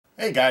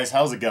Hey guys,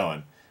 how's it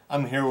going?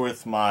 I'm here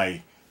with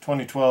my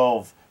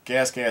 2012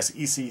 Gasket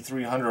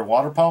EC300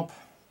 water pump,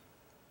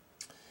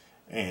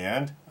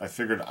 and I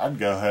figured I'd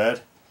go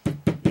ahead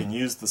and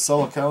use the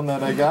silicone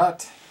that I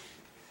got.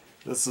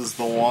 This is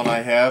the one I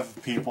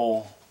have.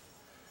 People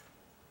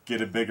get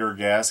a bigger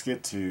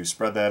gasket to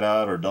spread that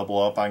out or double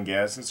up on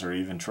gaskets or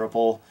even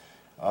triple.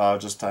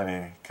 Just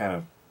kind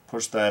of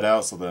push that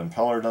out so the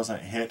impeller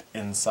doesn't hit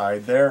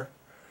inside there.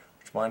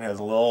 Which mine has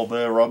a little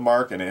bit of rub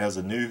mark, and it has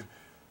a new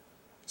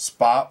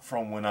spot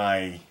from when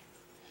I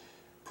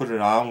put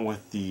it on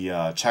with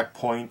the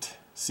checkpoint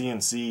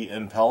CNC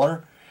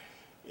impeller,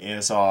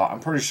 and so I'm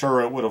pretty sure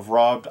it would have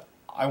rubbed.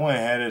 I went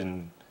ahead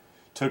and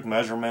took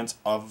measurements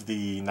of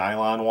the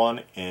nylon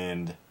one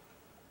and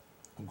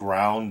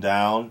ground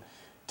down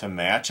to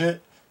match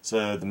it,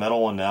 so the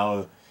metal one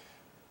now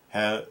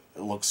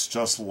looks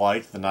just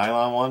like the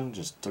nylon one.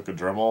 Just took a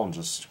Dremel and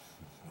just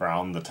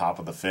ground the top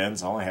of the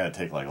fins. I only had to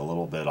take like a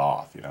little bit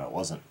off, you know, it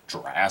wasn't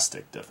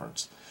drastic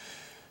difference.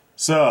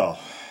 So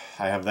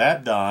I have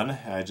that done.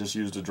 I just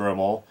used a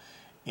Dremel,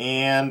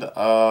 and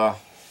I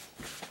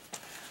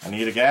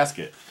need a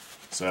gasket.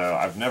 So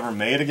I've never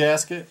made a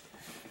gasket,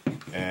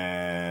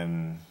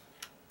 and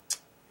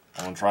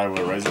I'm going to try with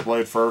a razor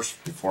blade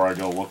first before I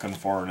go looking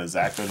for an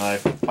X-Acto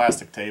knife with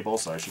plastic table,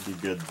 so I should be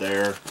good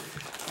there.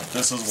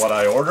 This is what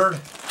I ordered.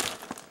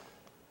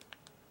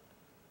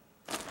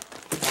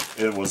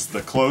 It was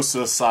the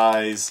closest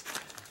size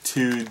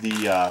to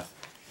the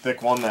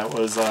thick one that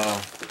was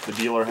the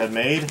dealer had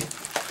made,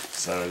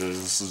 so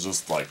this is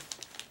just like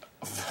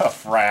a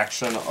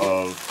fraction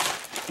of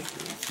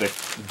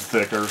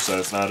thicker, so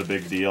it's not a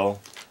big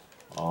deal.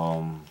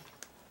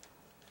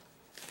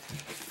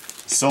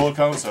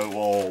 Silicone, so it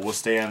will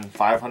withstand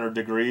 500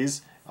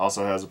 degrees.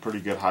 Also has a pretty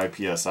good high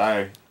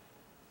PSI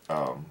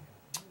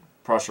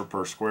pressure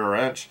per square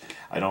inch.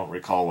 I don't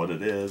recall what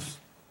it is.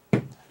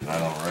 I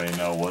don't really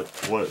know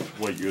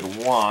what you'd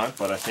want,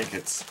 but I think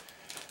it's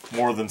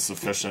more than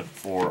sufficient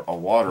for a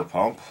water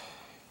pump.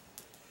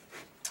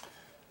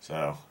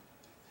 So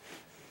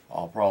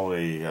I'll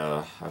probably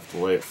have to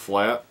lay it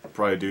flat. I'll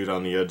probably do it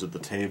on the edge of the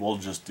table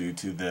just due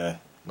to the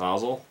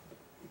nozzle.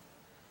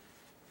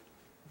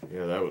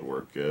 Yeah, that would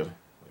work good.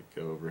 Like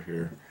go over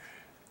here.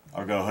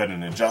 I'll go ahead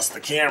and adjust the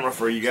camera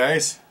for you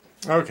guys.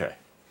 Okay,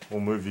 we'll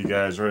move you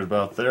guys right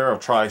about there. I'll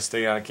try to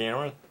stay on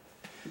camera.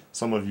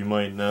 Some of you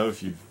might know,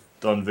 if you've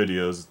done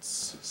videos,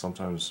 it's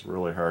sometimes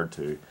really hard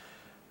to.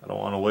 I don't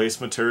want to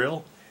waste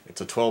material. It's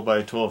a 12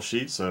 by 12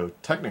 sheet, so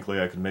technically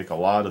I could make a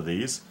lot of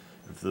these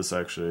if this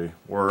actually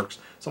works.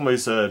 Somebody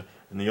said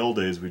in the old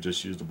days we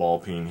just used a ball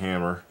peen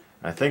hammer.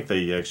 I think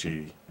they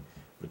actually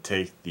would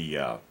take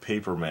the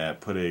paper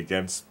mat, put it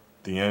against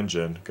the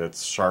engine,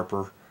 gets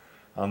sharper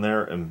on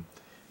there, and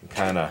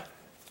kind of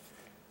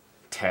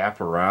tap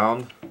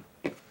around.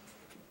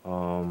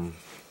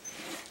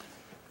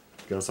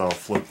 Guess I'll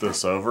flip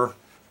this over.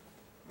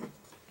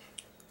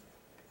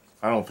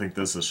 I don't think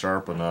this is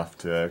sharp enough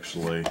to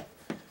actually,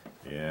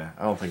 yeah,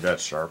 I don't think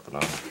that's sharp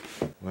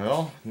enough.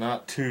 Well,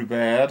 not too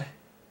bad.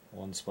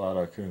 One spot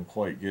I couldn't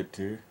quite get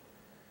to.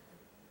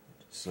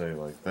 Just say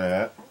like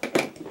that.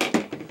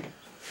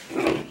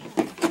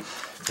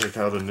 Take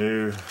out a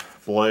new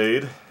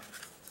blade.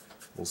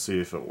 We'll see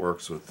if it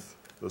works with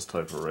this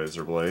type of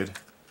razor blade.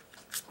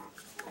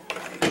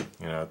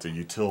 You know, it's a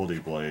utility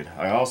blade.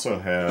 I also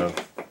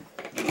have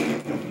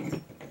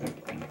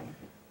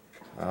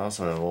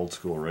old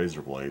school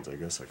razor blades. I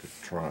guess I could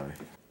try.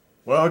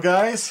 Well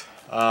guys,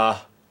 my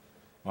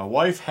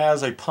wife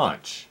has a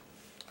punch.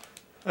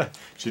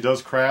 She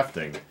does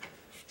crafting.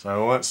 So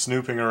I went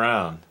snooping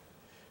around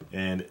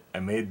and I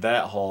made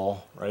that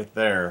hole right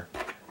there,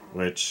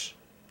 which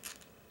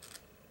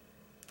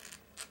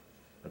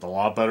with a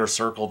lot better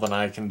circle than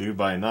I can do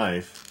by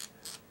knife.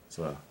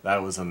 So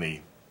that was in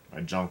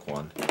my junk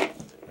one.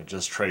 I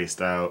just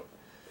traced out,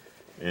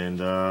 and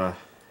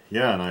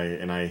yeah,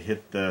 and I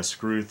hit the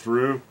screw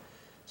through,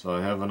 so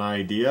I have an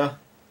idea.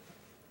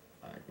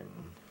 I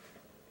can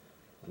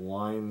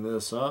line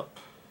this up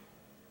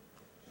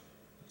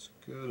as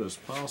good as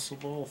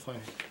possible.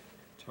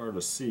 It's hard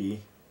to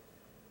see.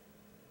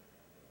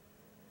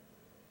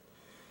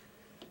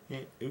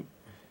 Oop.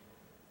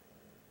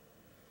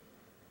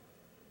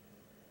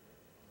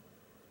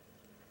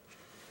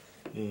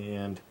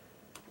 And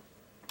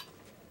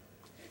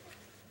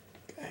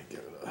give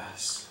it a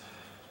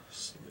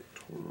slight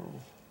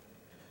twirl.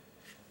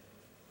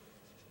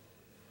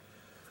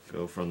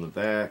 Go from the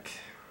back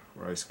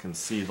where I can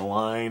see the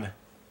line.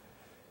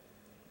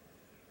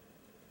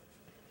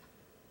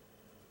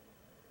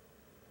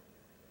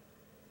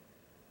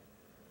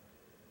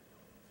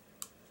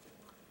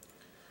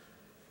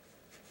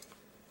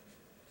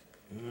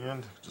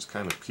 And just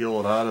kind of peel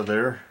it out of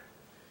there.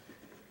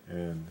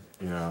 And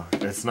you know,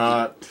 it's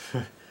not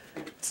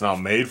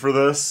made for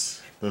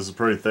this. This is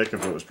pretty thick.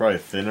 If it was probably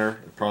thinner,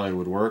 it probably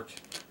would work.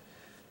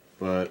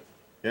 But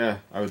yeah,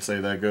 I would say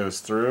that goes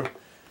through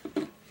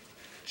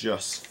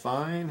just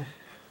fine.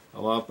 A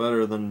lot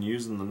better than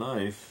using the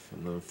knife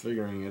and then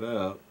figuring it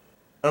out.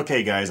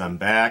 Okay guys, I'm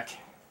back.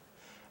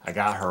 I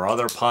got her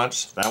other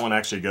punch. That one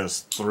actually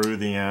goes through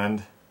the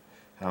end,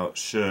 how it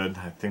should.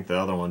 I think the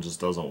other one just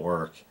doesn't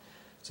work.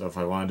 So if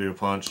I want to do a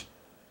punch,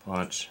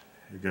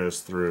 it goes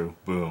through,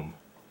 boom.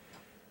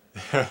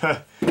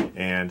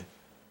 And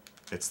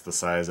it's the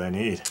size I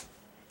need.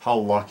 How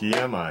lucky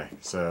am I?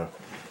 So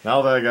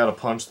now that I got a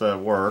punch that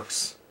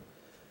works,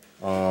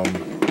 I'll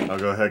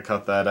go ahead and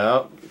cut that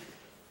out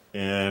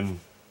and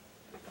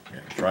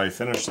try to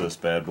finish this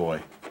bad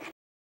boy.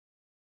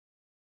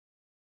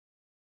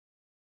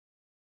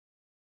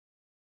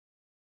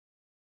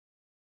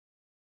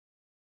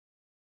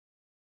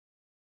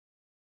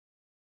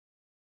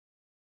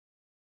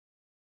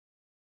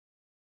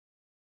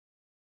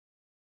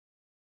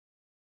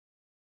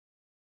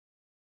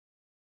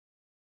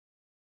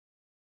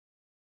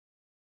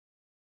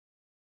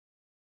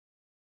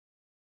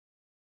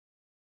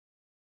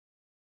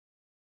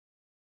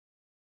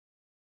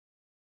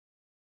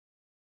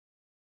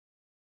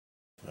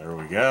 There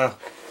we go.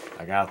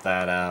 I got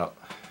that out.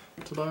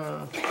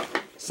 Ta-da!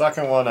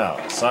 Second one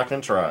out.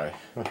 Second try.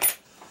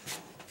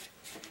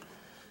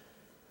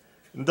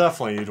 And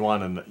definitely you'd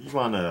want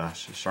a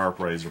sharp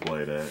razor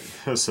blade at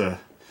it. So,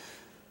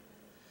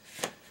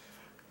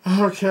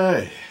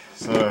 okay.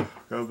 So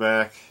go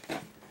back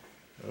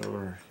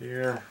over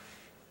here.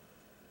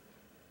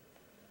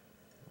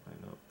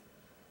 Line up.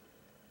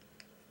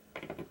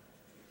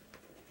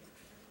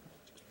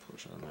 Just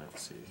push on that.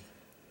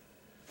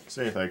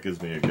 See if that gives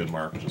me a good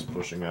mark just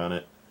pushing on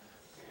it.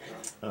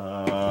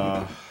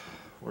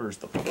 Where's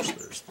the punch?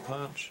 There's the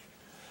punch.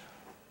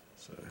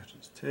 So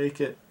just take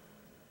it,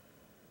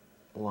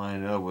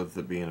 line up with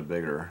it being a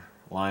bigger.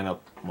 Line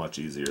up much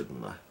easier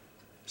than the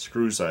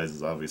screw size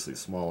is obviously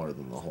smaller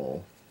than the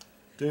hole.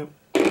 Doop.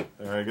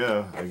 There I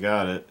go. I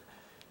got it.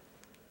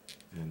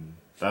 And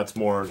that's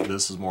more.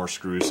 This is more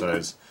screw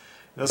size.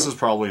 This is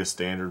probably a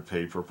standard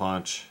paper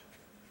punch,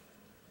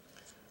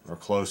 or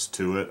close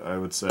to it, I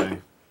would say.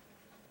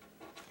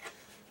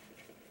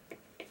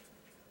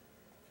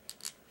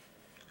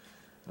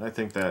 I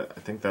think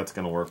that's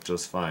going to work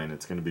just fine.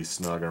 It's going to be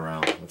snug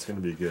around. That's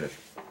going to be good.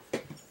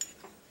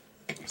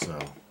 So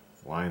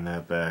line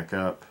that back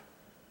up.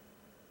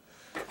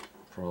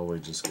 Probably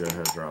just go ahead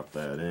and drop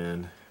that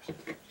in.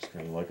 Just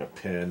kind of like a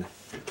pin.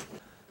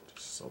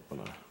 Just open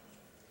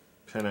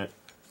pin it.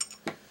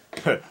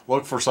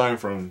 Look for something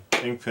from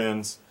ink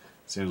pins.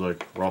 Seems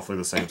like roughly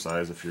the same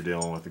size if you're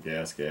dealing with the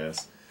gas.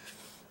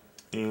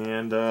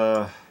 And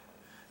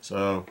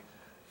so.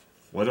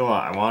 What do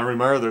I want to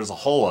remember? There's a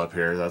hole up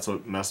here. That's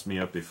what messed me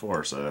up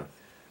before. So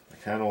I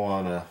kind of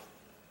want to,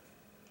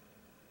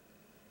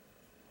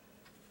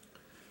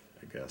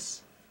 I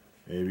guess,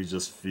 maybe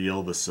just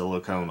feel the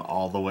silicone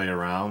all the way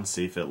around.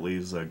 See if it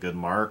leaves a good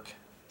mark.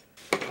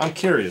 I'm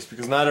curious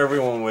because not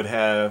everyone would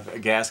have a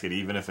gasket,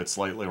 even if it's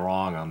slightly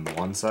wrong on the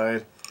one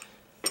side,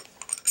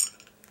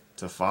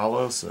 to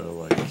follow.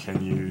 So like,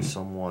 can you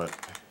somewhat?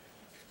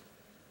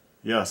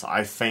 Yes,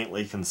 I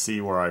faintly can see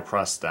where I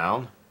press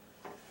down.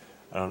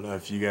 I don't know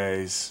if you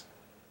guys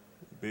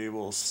will be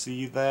able to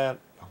see that.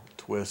 I'll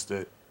twist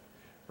it.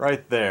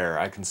 Right there,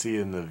 I can see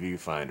it in the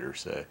viewfinder,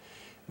 so you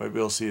might be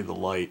able to see the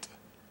light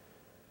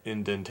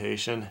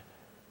indentation.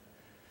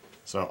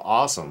 So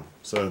awesome.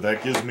 So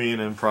that gives me an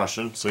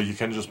impression. So you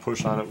can just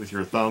push on it with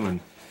your thumb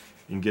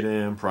and get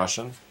an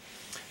impression.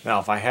 Now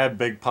if I had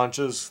big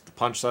punches, the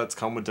punch sets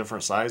come with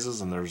different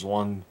sizes, and there's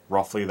one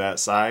roughly that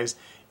size.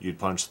 You'd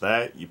punch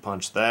that, you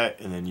punch that,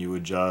 and then you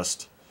would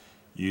just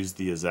use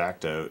the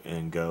X-Acto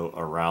and go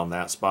around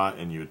that spot,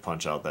 and you would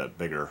punch out that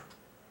bigger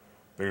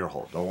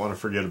hole. Don't want to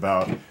forget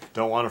about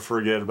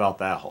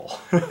that hole.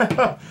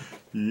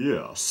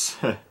 Yes.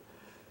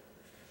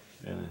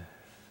 And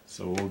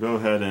so we'll go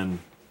ahead and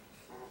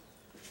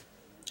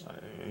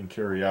in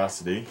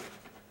curiosity,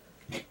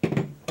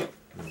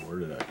 where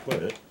did I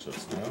put it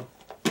just now?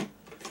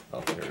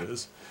 Oh, there it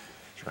is.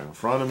 It's right in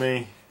front of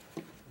me.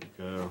 There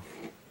we go.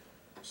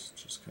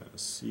 Just kind of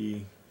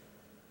see.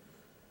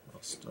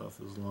 Stuff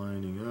is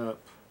lining up.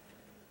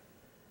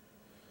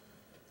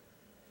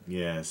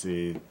 Yeah,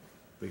 see,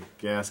 the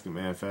gasket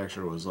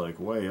manufacturer was like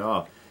way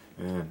off.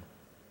 And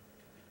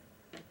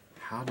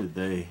how did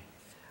they?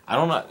 I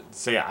don't know.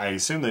 Say, I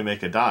assume they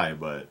make a die,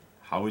 but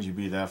how would you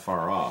be that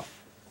far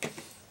off?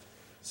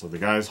 So the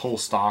guy's whole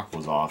stock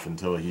was off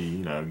until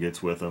he,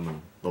 gets with them,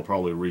 and they'll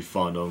probably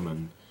refund them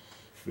and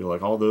be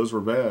like, "All those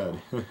were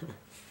bad,"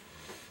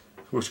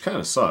 which kind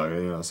of sucks.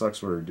 It sucks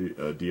for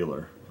a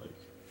dealer.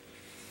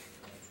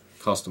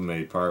 Custom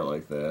made part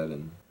like that,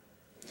 and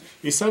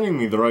he's sending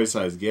me the right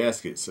size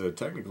gasket, so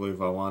technically if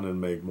I wanted to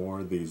make more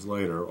of these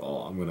later,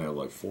 I'm gonna have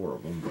like 4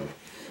 of them,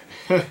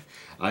 but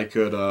I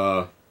could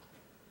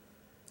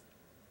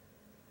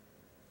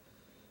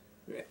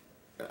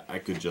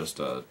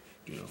just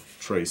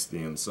trace the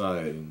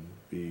inside and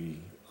be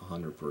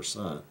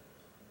 100%.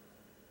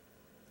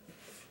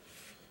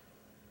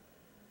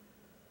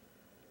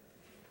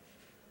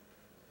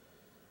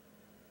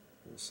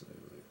 We'll say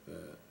like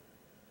that.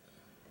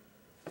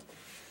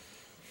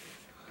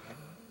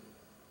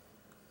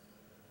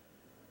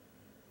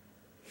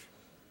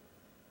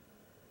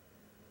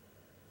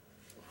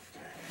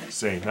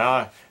 See,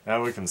 now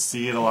we can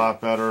see it a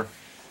lot better.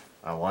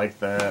 I like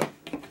that.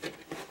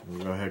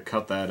 We'll go ahead and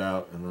cut that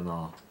out, and then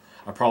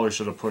I probably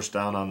should have pushed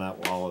down on that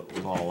while it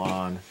was all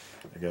on.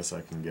 I guess I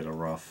can get a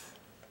rough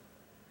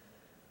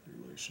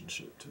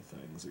relationship to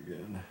things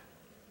again.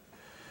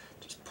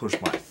 Just push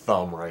my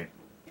thumb right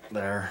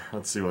there.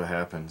 Let's see what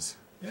happens.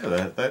 Yeah,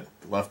 that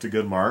left a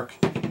good mark.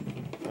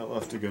 That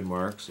left a good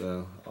mark,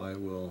 so I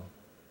will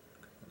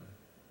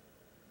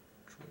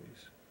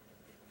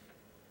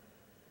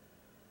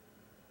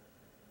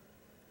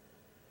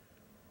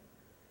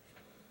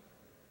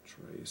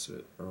trace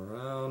it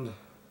around.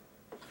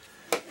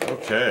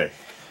 Okay.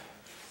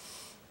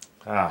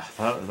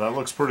 That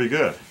looks pretty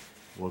good.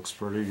 Looks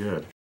pretty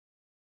good.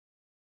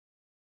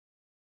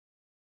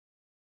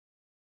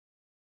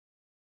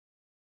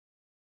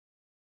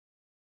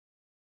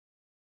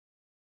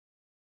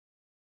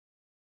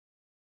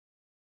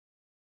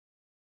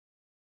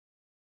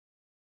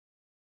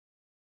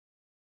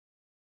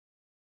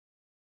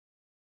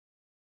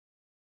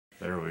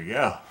 There we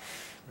go.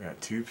 We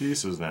got two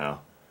pieces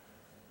now.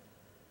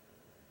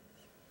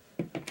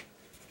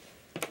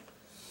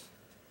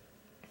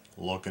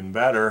 Looking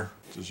better.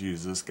 Just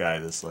use this guy,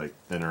 this like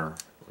thinner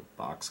like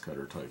box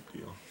cutter type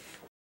deal.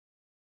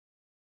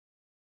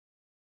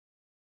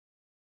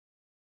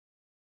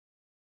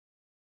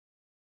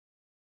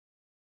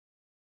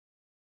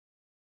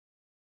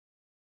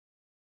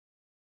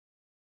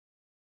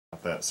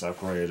 Got that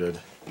separated.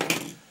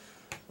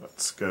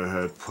 Let's go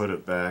ahead and put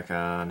it back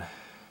on.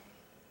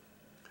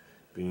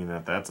 Being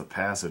that that's a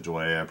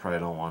passageway, I probably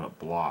don't want it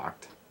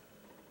blocked.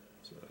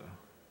 So.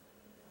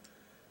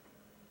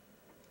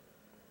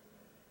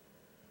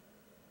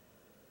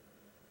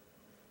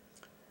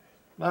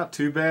 Not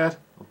too bad.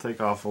 I'll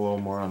take off a little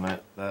more on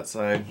that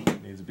side.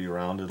 It needs to be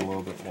rounded a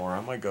little bit more.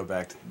 I might go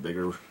back to the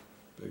bigger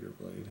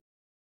blade.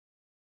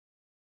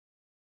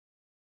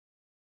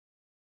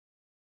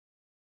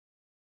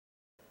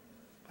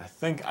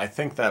 I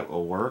think that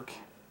will work.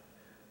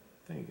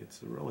 I think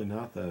it's really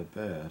not that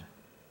bad.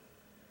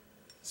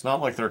 It's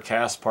not like their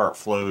cast part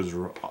flows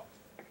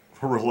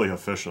really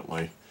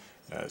efficiently.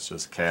 Yeah, it's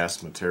just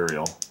cast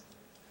material.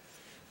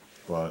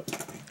 But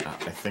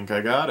I think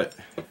I got it.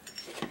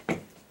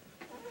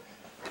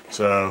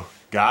 So,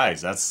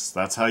 guys,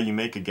 that's how you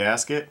make a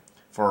gasket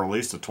for at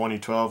least a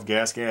 2012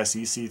 Gasket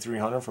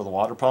EC300 for the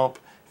water pump.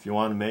 If you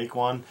want to make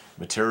one,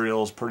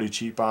 material is pretty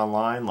cheap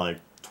online, like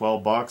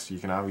 12 bucks. You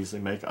can obviously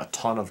make a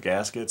ton of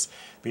gaskets.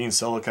 Being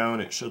silicone,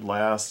 it should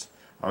last.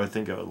 I would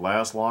think it would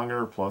last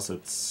longer, plus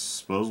it's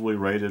supposedly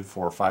rated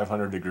for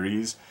 500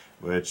 degrees,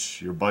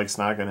 which your bike's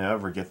not going to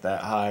ever get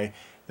that high.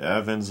 The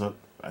Evans,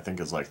 I think,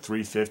 is like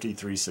 350,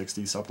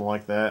 360, something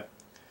like that.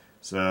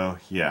 So,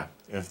 yeah,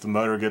 if the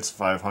motor gets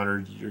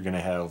 500, you're going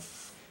to have,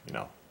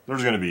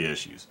 there's going to be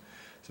issues.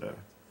 So,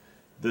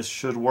 this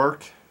should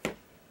work,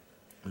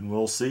 and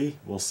we'll see.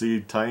 We'll see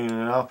tightening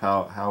it up,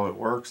 how it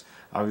works.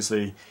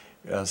 Obviously,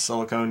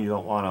 silicone, you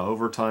don't want to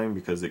over-time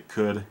because it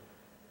could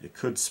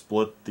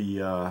split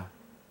the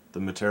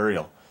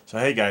material. So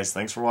hey guys,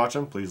 thanks for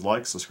watching. Please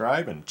like,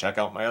 subscribe, and check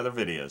out my other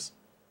videos.